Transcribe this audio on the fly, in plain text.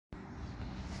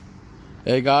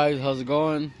Hey guys, how's it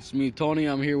going? It's me, Tony.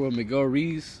 I'm here with Miguel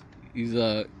Ruiz. He's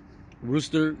a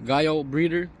rooster gallo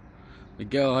breeder.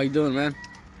 Miguel, how you doing, man?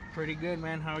 Pretty good,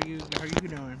 man. How are you? How are you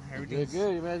doing? Everything's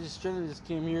Good, man. Just chilling. Just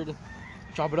came here to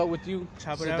chop it up with you.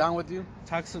 Chop it sit up. down with you.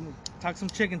 Talk some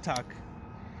chicken talk.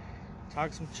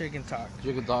 Talk some chicken talk.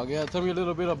 Chicken dog. Yeah, tell me a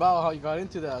little bit about how you got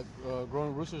into that,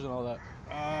 growing roosters and all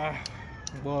that.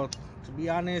 Well, to be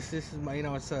honest, this is my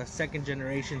it's a second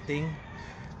generation thing.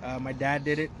 My dad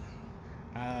did it.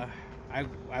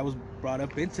 I was brought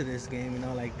up into this game,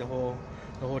 like the whole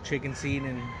chicken scene,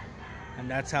 and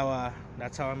that's how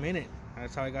I'm in it.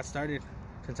 That's how I got started.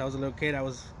 Since I was a little kid, I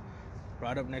was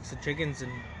brought up next to chickens,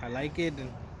 and I like it,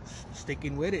 and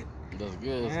sticking with it. That's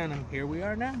good. And here we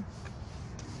are now.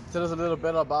 Tell us a little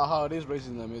bit about how it is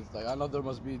raising them. It's like, I know there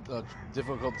must be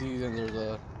difficulties,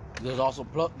 and there's also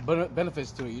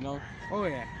benefits to it, Oh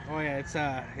yeah.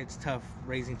 It's tough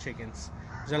raising chickens.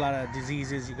 There's a lot of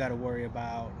diseases you got to worry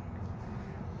about.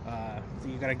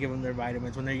 You got to give them their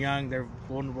vitamins. When they're young, they're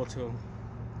vulnerable to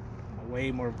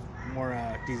way more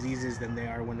diseases than they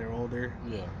are when they're older.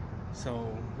 Yeah.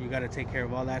 So you got to take care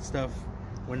of all that stuff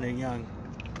when they're young.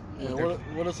 Yeah.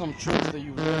 What are some tricks that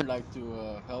you've learned, like,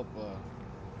 to help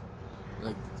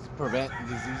like prevent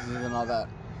diseases and all that?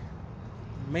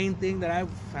 Main thing that I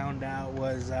found out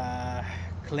was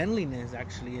cleanliness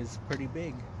actually is pretty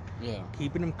big. Yeah.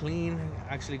 Keeping them clean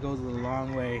actually goes a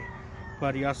long way,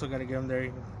 but you also got to get them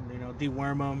there,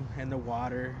 deworm them in the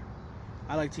water.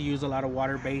 I like to use a lot of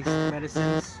water-based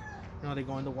medicines. They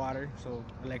go in the water, so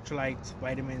electrolytes,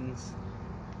 vitamins,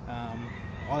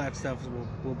 all that stuff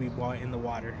will be bought in the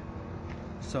water.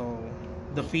 So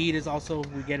the feed is also,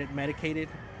 we get it medicated.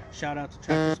 Shout out to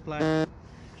Tractor Supply.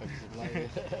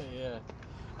 Yeah.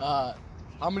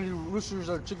 How many roosters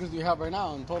or chickens do you have right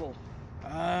now in total?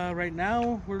 Right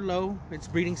now we're low. It's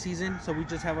breeding season, so we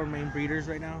just have our main breeders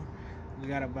right now. We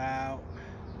got about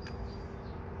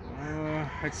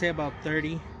I'd say about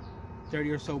 30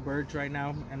 or so birds right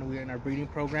now, and we're in our breeding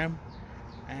program.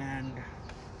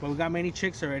 But we got many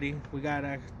chicks already. We got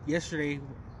yesterday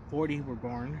 40 were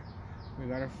born. We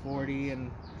got our 40,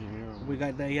 and we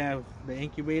got the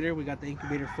incubator. We got the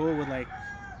incubator full with like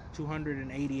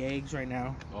 280 eggs right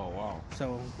now. Oh wow.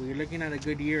 So we're looking at a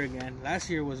good year again. Last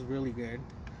year was really good.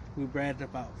 We bred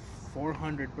about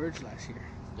 400 birds last year.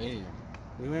 Damn.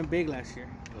 We went big last year.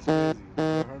 That's crazy.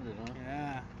 400, huh?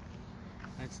 Yeah.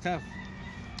 It's tough.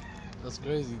 That's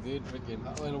crazy, dude.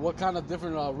 Freaking. And what kind of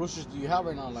different roosters do you have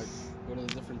right now? Like, what are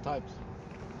the different types?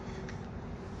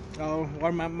 Oh,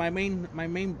 or my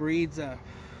main breeds.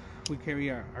 We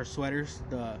carry our sweaters,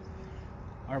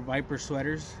 our Viper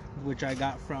sweaters, which I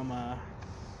got from a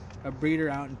breeder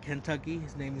out in Kentucky.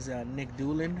 His name is Nick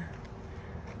Doolin.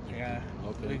 Yeah,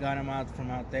 okay. We got him from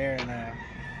out there,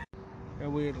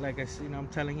 and we, like I said, I'm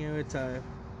telling you, it's our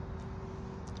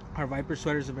Viper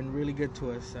sweaters have been really good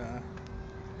to us.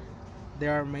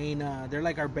 They're our main. They're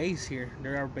like our base here.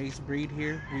 They're our base breed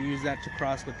here. We use that to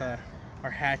cross with our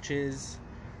hatches,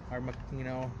 our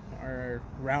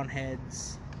round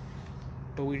heads.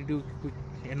 But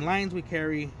in lines we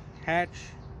carry hatch,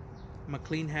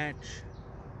 McLean hatch,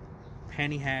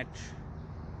 penny hatch,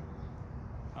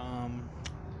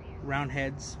 round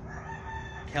heads,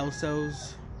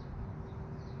 Kelsos,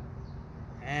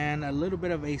 and a little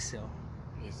bit of Asil,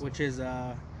 which is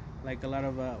like a lot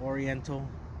of Oriental.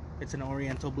 It's an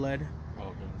Oriental blood. Oh,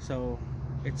 okay. So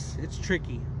it's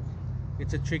tricky.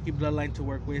 It's a tricky bloodline to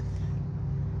work with,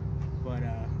 but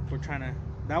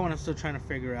that one I'm still trying to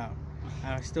figure out.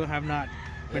 I still have not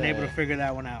been able to figure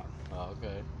that one out. Oh,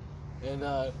 okay. And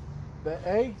the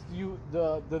eggs,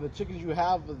 the chickens you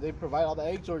have, they provide all the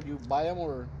eggs, or you buy them,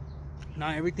 or? No,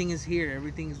 everything is here.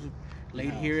 Everything's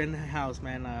laid here in the house,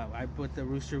 man. I put the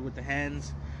rooster with the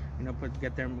hens,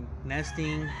 get them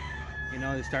nesting.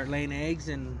 They start laying eggs,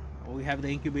 and we have the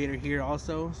incubator here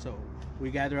also. So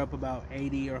we gather up about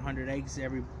 80 or 100 eggs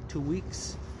every 2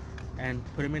 weeks and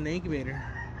put them in the incubator.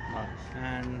 Nice.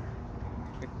 And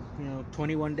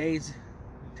 21 days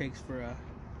it takes for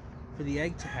the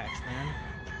egg to hatch, man.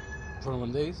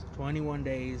 21 days? 21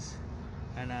 days.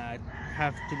 And I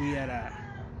have to be at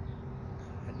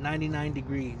 99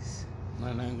 degrees.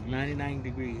 99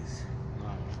 degrees.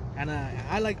 Nice. And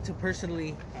I like to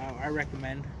personally, I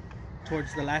recommend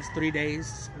towards the last 3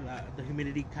 days, the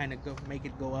humidity kind of make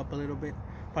it go up a little bit.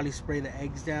 Probably spray the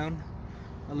eggs down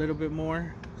a little bit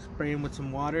more. Spray them with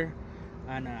some water.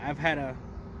 And I've had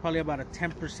probably about a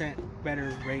 10%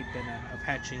 better rate of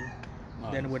hatching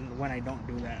than when I don't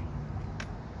do that.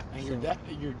 And your dad,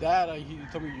 he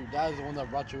told me your dad is the one that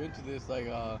brought you into this. Like,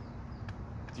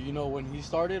 Do you know when he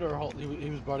started, or how he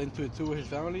was brought into it too with his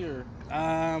family, or?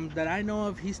 That I know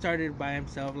of, he started by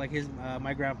himself. Like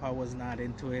my grandpa was not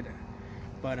into it,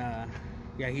 but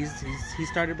yeah, he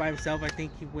started by himself. I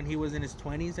think when he was in his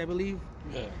 20s, I believe.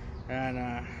 Yeah.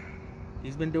 And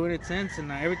he's been doing it since.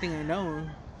 And everything I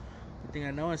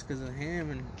know is because of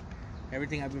him, and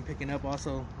everything I've been picking up.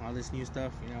 Also, all this new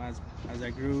stuff. You know, as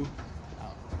I grew,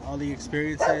 all the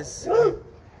experiences.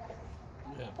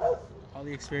 Yeah. All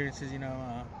the experiences, you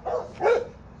know,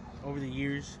 over the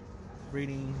years,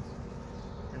 breeding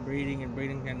and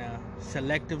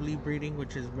selectively breeding,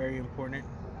 which is very important.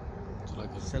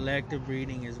 Selective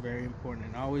breeding is very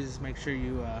important. Always make sure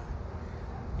you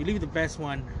leave the best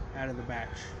one out of the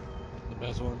batch. The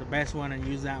best one, and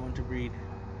use that one to breed.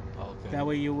 Okay. That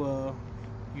way you'll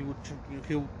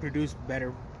produce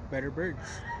better birds.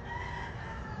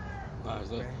 Nice.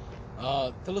 Okay.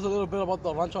 Tell us a little bit about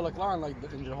the Rancho La Clan, like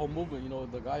in your whole movement. You know,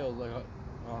 the gallos, like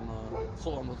on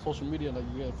the social media, like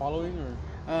you get following, or?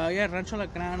 Yeah, Rancho La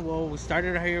Clan. Well, we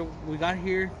started here. We got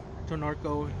here to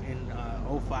Norco in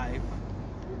 2005.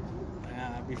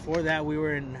 Before that, we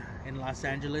were in Los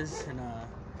Angeles in a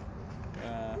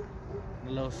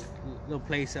little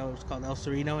place that was called El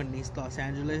Sereno in East Los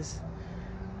Angeles,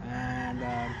 and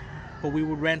but we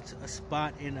would rent a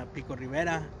spot in Pico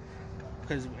Rivera.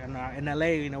 Because in LA,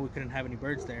 you know, we couldn't have any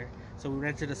birds there, so we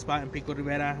rented a spot in Pico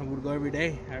Rivera, and we would go every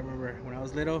day. I remember when I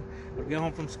was little, we'd get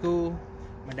home from school,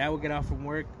 my dad would get off from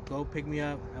work, go pick me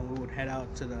up, and we would head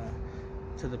out to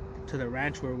the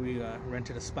ranch where we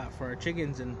rented a spot for our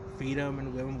chickens and feed them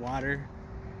and give them water.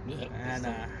 Yeah. And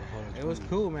it was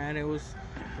cool, man. It was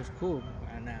cool,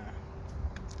 and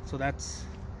so that's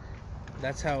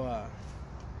how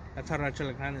Rancho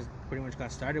La Clan pretty much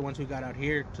got started. Once we got out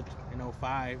here in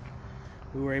 2005.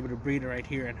 We were able to breed right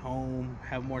here at home,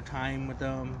 have more time with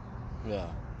them.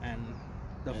 Yeah. And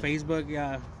the Facebook,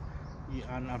 yeah,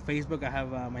 on Facebook I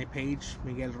have my page,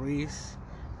 Miguel Ruiz,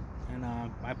 and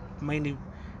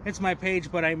it's my page,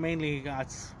 but I mainly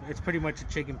it's pretty much a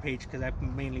chicken page because I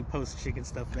mainly post chicken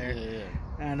stuff there. Yeah.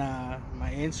 And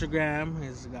my Instagram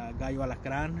is Gallo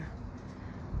Alacran.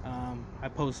 I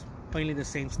post mainly the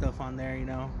same stuff on there, you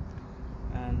know.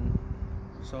 And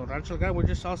so Rancho La Clan, we're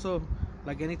just also,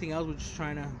 like anything else, we're just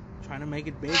trying to make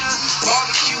it big.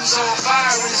 Barbecues on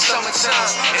fire in the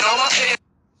summertime, and all my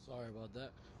Sorry about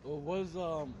that. Well,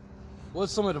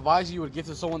 what's some advice you would give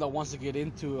to someone that wants to get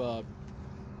into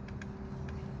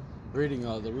breeding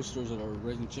the roosters or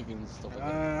raising chickens, stuff like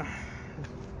that?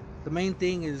 The main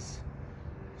thing is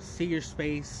see your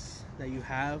space that you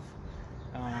have,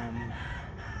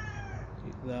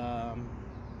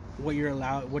 what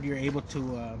you're able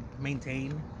to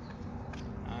maintain.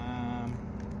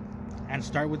 And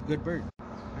start with good birds.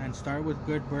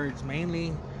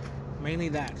 Mainly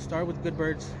that. Start with good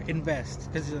birds. Invest,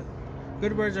 because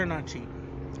good birds are not cheap.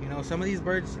 You know, some of these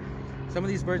birds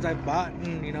I've bought,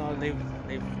 and you know they've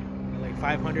like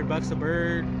 $500 a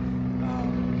bird.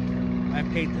 I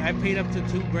paid up to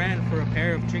 $2,000 for a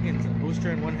pair of chickens, a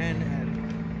rooster and one hen,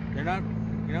 and they're not,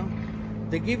 you know,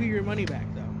 they give you your money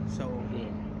back though. So Yeah.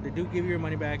 they do give you your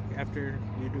money back after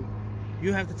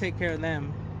you have to take care of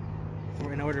them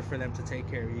in order for them to take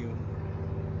care of you.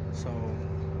 So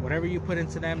whatever you put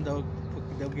into them, they'll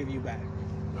give you back.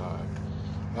 All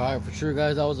right, for sure,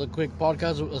 guys. That was a quick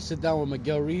podcast. A sit down with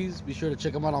Miguel Ruiz. Be sure to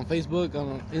check him out on Facebook,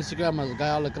 on Instagram as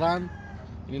Gallo Alacran.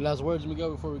 Any last words,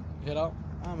 Miguel, before we head out?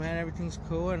 Oh man, everything's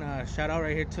cool, and shout out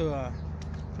right here to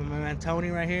my man Tony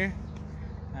right here,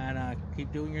 and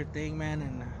keep doing your thing, man.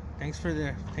 And thanks for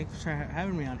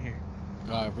having me on here.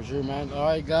 All right, for sure, man. All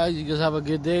right, guys, you guys have a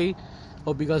good day.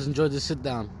 Hope you guys enjoyed this sit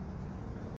down.